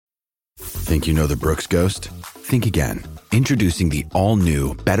Think you know the Brooks Ghost? Think again. Introducing the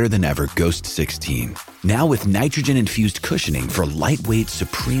all-new, better-than-ever Ghost 16. Now with nitrogen-infused cushioning for lightweight,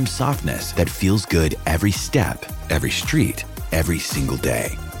 supreme softness that feels good every step, every street, every single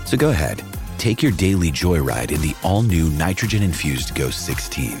day. So go ahead, take your daily joyride in the all-new nitrogen-infused Ghost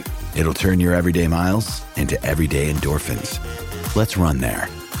 16. It'll turn your everyday miles into everyday endorphins. Let's run there.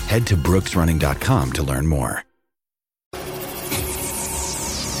 Head to brooksrunning.com to learn more.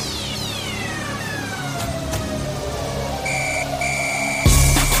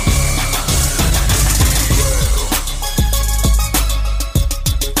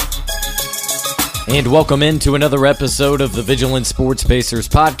 And welcome into another episode of the Vigilant Sports Pacers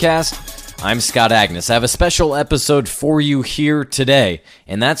podcast. I'm Scott Agnes. I have a special episode for you here today,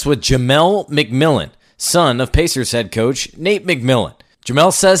 and that's with Jamelle McMillan, son of Pacers head coach Nate McMillan.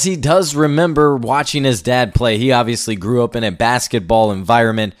 Jamelle says he does remember watching his dad play. He obviously grew up in a basketball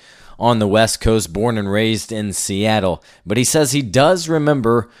environment on the West Coast, born and raised in Seattle, but he says he does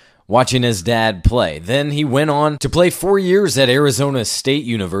remember watching his dad play. Then he went on to play 4 years at Arizona State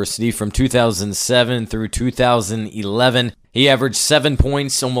University from 2007 through 2011. He averaged 7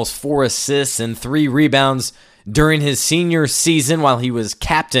 points, almost 4 assists, and 3 rebounds during his senior season while he was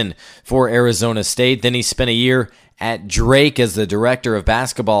captain for Arizona State. Then he spent a year at Drake as the director of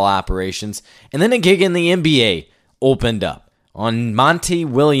basketball operations. And then a gig in the NBA opened up on Monty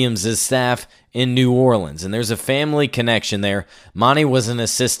Williams' staff in New Orleans, and there's a family connection there. Monty was an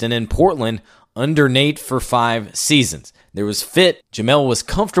assistant in Portland under Nate for 5 seasons. There was fit. Jamelle was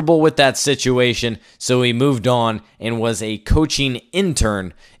comfortable with that situation, so he moved on and was a coaching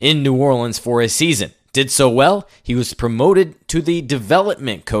intern in New Orleans for a season. Did so well, he was promoted to the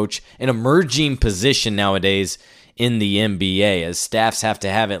development coach, an emerging position nowadays in the NBA, as staffs have to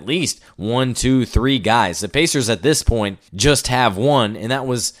have at least 1, 2, 3 guys. The Pacers at this point just have one, and that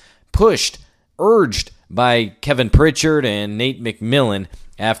was urged by Kevin Pritchard and Nate McMillan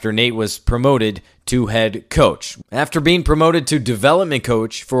after Nate was promoted to head coach. After being promoted to development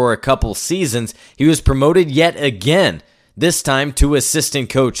coach for a couple seasons, he was promoted yet again, this time to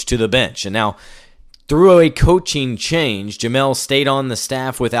assistant coach to the bench. And now, through a coaching change, Jamelle stayed on the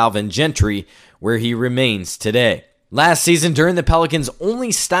staff with Alvin Gentry, where he remains today. Last season, during the Pelicans'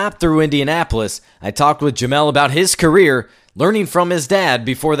 only stop through Indianapolis, I talked with Jamelle about his career, learning from his dad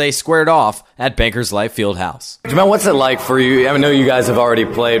before they squared off at Bankers Life Fieldhouse. Jamelle, what's it like for you? I know you guys have already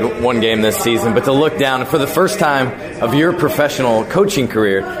played one game this season, but to look down for the first time of your professional coaching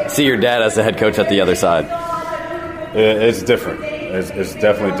career, see your dad as the head coach at the other side. It's different. It's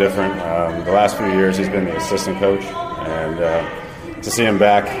definitely different. The last few years, he's been the assistant coach, and to see him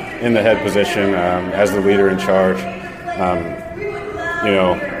back in the head position as the leader in charge,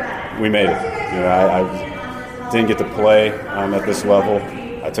 we made it. I didn't get to play at this level.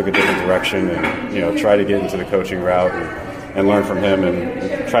 I took a different direction and, tried to get into the coaching route and learn from him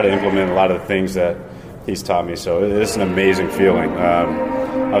and try to implement a lot of the things that he's taught me. So it's an amazing feeling.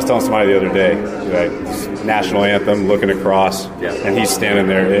 I was telling somebody the other day, national anthem, looking across, and he's standing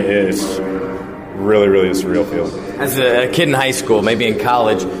there. It's really, really a surreal feeling. As a kid in high school, maybe in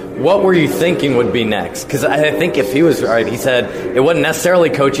college, what were you thinking would be next? Because I think if he was right, he said it wasn't necessarily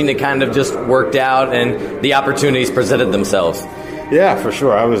coaching, it kind of just worked out and the opportunities presented themselves. Yeah, for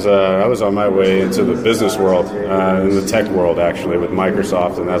sure. I was on my way into the business world, in the tech world actually, with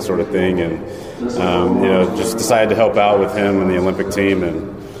Microsoft and that sort of thing, and just decided to help out with him and the Olympic team, and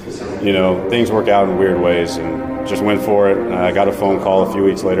things work out in weird ways, and just went for it. I got a phone call a few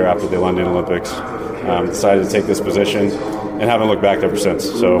weeks later after the London Olympics. Decided to take this position and haven't looked back ever since.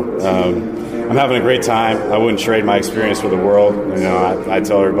 So I'm having a great time. I wouldn't trade my experience for the world. I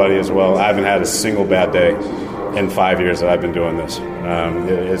tell everybody as well, I haven't had a single bad day in 5 years that I've been doing this.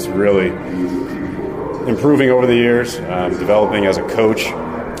 It's really improving over the years, developing as a coach,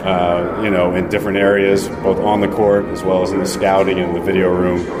 in different areas, both on the court as well as in the scouting and the video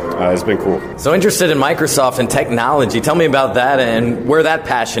room. It's been cool. So interested in Microsoft and technology. Tell me about that and where that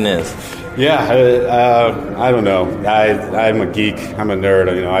passion is. Yeah, I don't know. I'm a geek. I'm a nerd.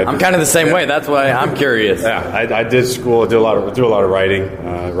 I'm kind of the same way. That's why I'm curious. Yeah, I did school. I do a lot of writing.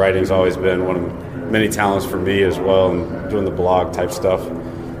 Writing's always been one of many talents for me as well, and doing the blog type stuff.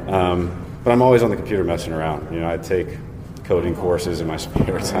 But I'm always on the computer messing around. I take coding courses in my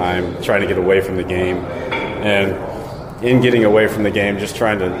spare time, trying to get away from the game, and in getting away from the game, just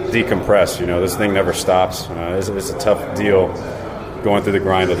trying to decompress. This thing never stops. It's a tough deal going through the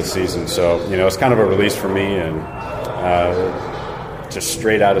grind of the season. So, it's kind of a release for me, and just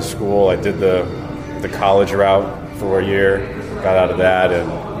straight out of school, I did the college route for a year, got out of that, and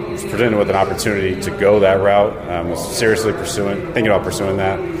was presented with an opportunity to go that route. Was seriously thinking about pursuing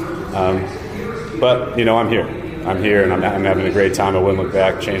that. But, I'm here. I'm here, and I'm having a great time. I wouldn't look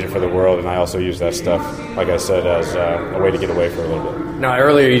back, change it for the world, and I also use that stuff, like I said, as a way to get away for a little bit. Now,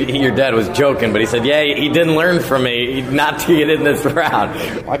 earlier your dad was joking, but he said, yeah, he didn't learn from me not to get in this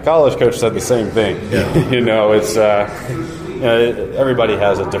route. My college coach said the same thing. Yeah. It's everybody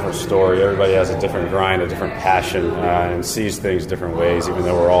has a different story. Everybody has a different grind, a different passion, and sees things different ways, even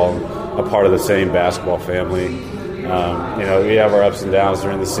though we're all a part of the same basketball family. We have our ups and downs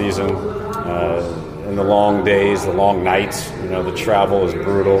during the season. In the long days, the long nights, the travel is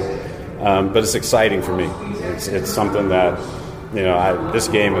brutal, but it's exciting for me. It's something that, this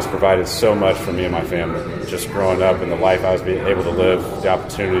game has provided so much for me and my family. Just growing up and the life I was able to live, the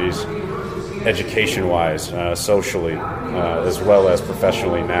opportunities, education-wise, socially, as well as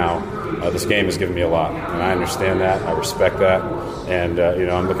professionally now. This game has given me a lot, and I understand that. I respect that, and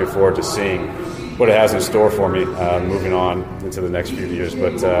I'm looking forward to seeing what it has in store for me moving on into the next few years.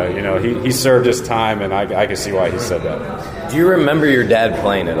 But, he served his time, and I can see why he said that. Do you remember your dad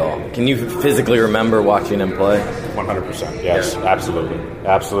playing at all? Can you physically remember watching him play? 100%, yes, absolutely.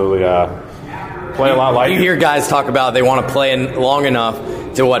 Absolutely. Play a lot like you hear guys talk about they want to play long enough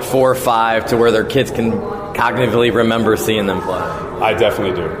to, 4 or 5, to where their kids can cognitively remember seeing them play. I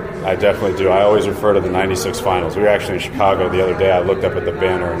definitely do. I always refer to the 96 finals. We were actually in Chicago the other day. I looked up at the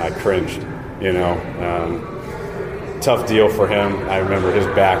banner, and I cringed. Tough deal for him. I remember his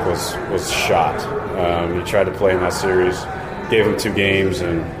back was shot. He tried to play in that series, gave him 2 games,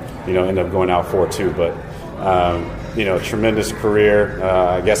 and ended up going out 4-2. But tremendous career.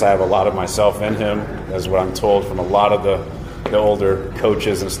 I guess I have a lot of myself in him, as what I'm told from a lot of the older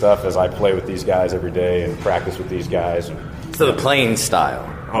coaches and stuff, as I play with these guys every day and practice with these guys. So the playing style,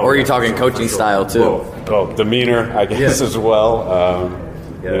 or are you talking coaching style too? Well, demeanor, I guess, as well.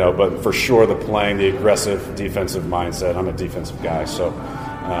 But for sure the playing, the aggressive defensive mindset. I'm a defensive guy, so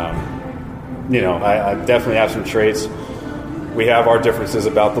I definitely have some traits. We have our differences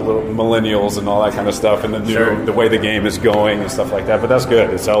about the little millennials and all that kind of stuff, and the way the game is going and stuff like that. But that's good.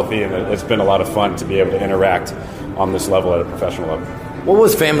 It's healthy, and it's been a lot of fun to be able to interact on this level at a professional level. What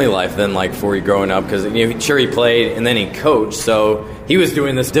was family life then like for you growing up? Because sure, he played and then he coached, so he was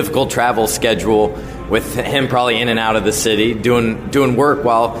doing this difficult travel schedule with him probably in and out of the city doing work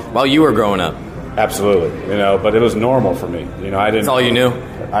while you were growing up. Absolutely, but it was normal for me. That's all you knew?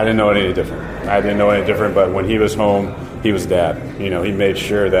 I didn't know any different. But when he was home, he was dad. He made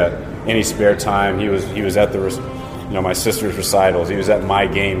sure that any spare time he was at my sister's recitals. He was at my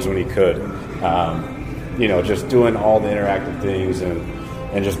games when he could. Just doing all the interactive things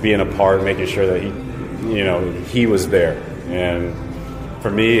and just being a part, making sure that he was there. And for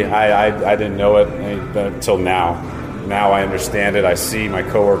me, I didn't know it until now. Now I understand it. I see my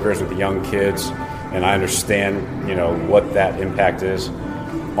coworkers with the young kids, and I understand, what that impact is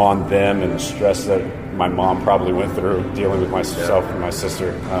on them and the stress that my mom probably went through dealing with myself and my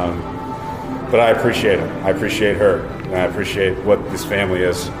sister. But I appreciate it. I appreciate her. And I appreciate what this family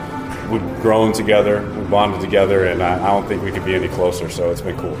is. We've grown together, we've bonded together, and I don't think we could be any closer, so it's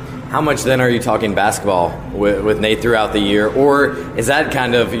been cool. How much then are you talking basketball with Nate throughout the year, or is that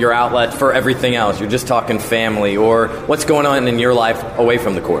kind of your outlet for everything else? You're just talking family, or what's going on in your life away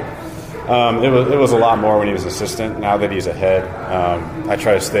from the court? It was a lot more when he was assistant. Now that he's a head, I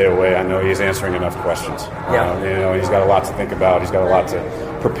try to stay away. I know he's answering enough questions. He's got a lot to think about. He's got a lot to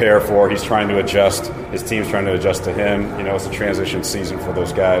prepare for. He's trying to adjust. His team's trying to adjust to him. It's a transition season for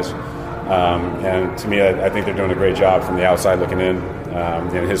those guys. And to me, I think they're doing a great job from the outside looking in.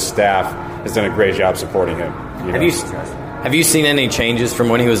 And his staff has done a great job supporting him. Have you seen any changes from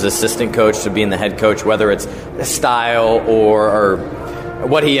when he was assistant coach to being the head coach, whether it's style or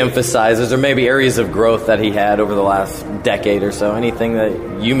what he emphasizes, or maybe areas of growth that he had over the last decade or so? Anything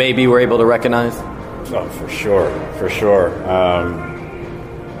that you maybe were able to recognize? Oh, for sure.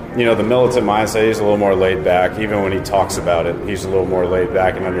 The militant mindset, he's a little more laid back. Even when he talks about it, he's a little more laid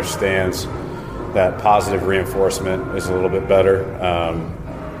back and understands that positive reinforcement is a little bit better.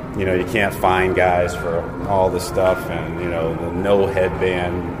 You can't find guys for all this stuff and, the no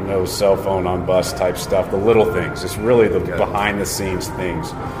headband, no cell phone on bus type stuff, the little things. It's really the behind-the-scenes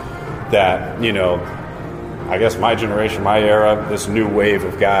things that, I guess my generation, my era, this new wave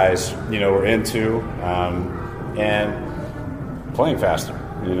of guys, we're into and playing faster.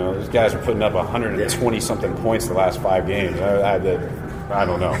 These guys are putting up 120-something points the last 5 games. I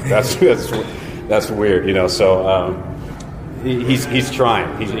don't know. That's weird, So he's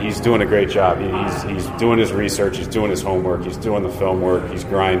trying. He's doing a great job. He's doing his research. He's doing his homework. He's doing the film work. He's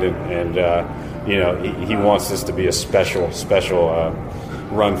grinding, and he wants this to be a special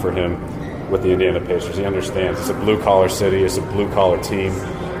run for him with the Indiana Pacers. He understands it's a blue collar city. It's a blue collar team.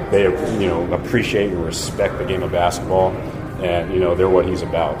 they appreciate and respect the game of basketball, and they're what he's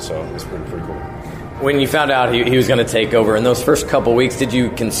about. So it's been pretty cool. When you found out he was going to take over in those first couple weeks, did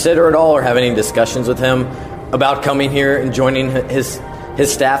you consider at all or have any discussions with him about coming here and joining his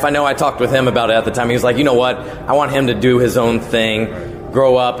staff? I know I talked with him about it at the time. He was like, you know what, I want him to do his own thing,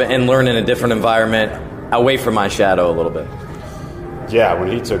 grow up and learn in a different environment, away from my shadow a little bit. Yeah,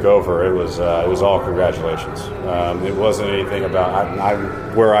 when he took over, it was all congratulations. It wasn't anything about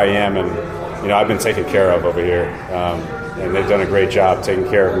I'm where I am, and I've been taken care of over here, and they've done a great job taking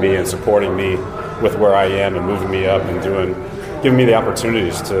care of me and supporting me with where I am and moving me up and giving me the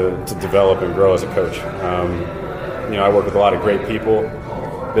opportunities to develop and grow as a coach. I work with a lot of great people.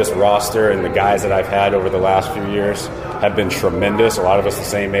 This roster and the guys that I've had over the last few years have been tremendous. A lot of us the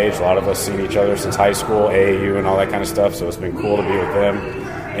same age. A lot of us seen each other since high school, AAU, and all that kind of stuff. So it's been cool to be with them.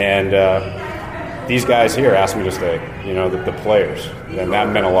 And these guys here asked me to stay. The players, and that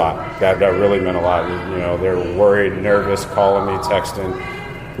meant a lot. That really meant a lot. They're worried, nervous, calling me,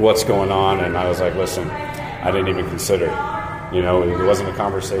 texting, what's going on, and I was like, listen, I didn't even consider it. It wasn't a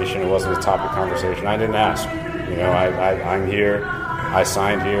conversation. It wasn't a topic conversation. I didn't ask. I'm here. I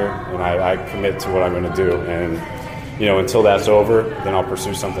signed here, and I commit to what I'm going to do. And, until that's over, then I'll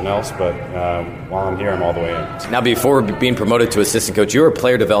pursue something else. But while I'm here, I'm all the way in. Now, before being promoted to assistant coach, you were a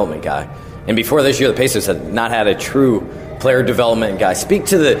player development guy. And before this year, the Pacers had not had a true player development guy. Speak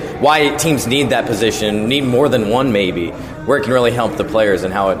to why teams need that position, need more than one maybe, where it can really help the players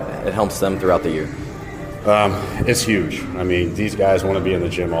and how it helps them throughout the year. It's huge. I mean, these guys want to be in the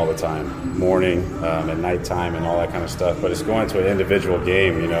gym all the time, morning, at nighttime, and all that kind of stuff. But it's going to an individual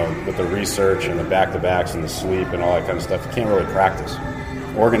game, with the research and the back-to-backs and the sleep and all that kind of stuff. You can't really practice.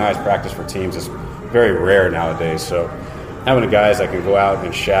 Organized practice for teams is very rare nowadays. So having guys that can go out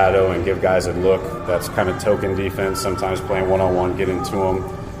and shadow and give guys a look, that's kind of token defense, sometimes playing one-on-one, get into them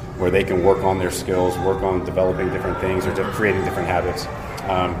where they can work on their skills, work on developing different things or creating different habits.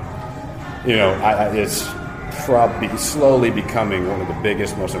 It's probably slowly becoming one of the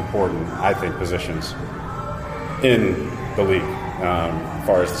biggest, most important, I think, positions in the league as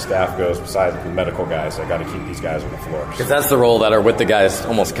far as the staff goes, besides the medical guys. I got to keep these guys on the floor. Because that's the role that are with the guys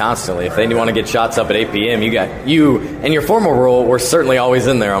almost constantly. If they want to get shots up at 8 p.m., you and your former role were certainly always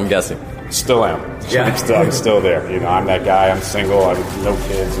in there, I'm guessing. Still am. Yeah. I'm still there. I'm that guy. I'm single. I'm no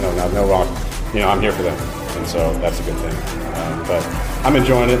kids. No wrong. I'm here for them. And so that's a good thing. But I'm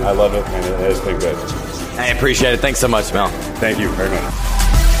enjoying it. I love it, and it has been good. I appreciate it. Thanks so much, Mel. Thank you very much.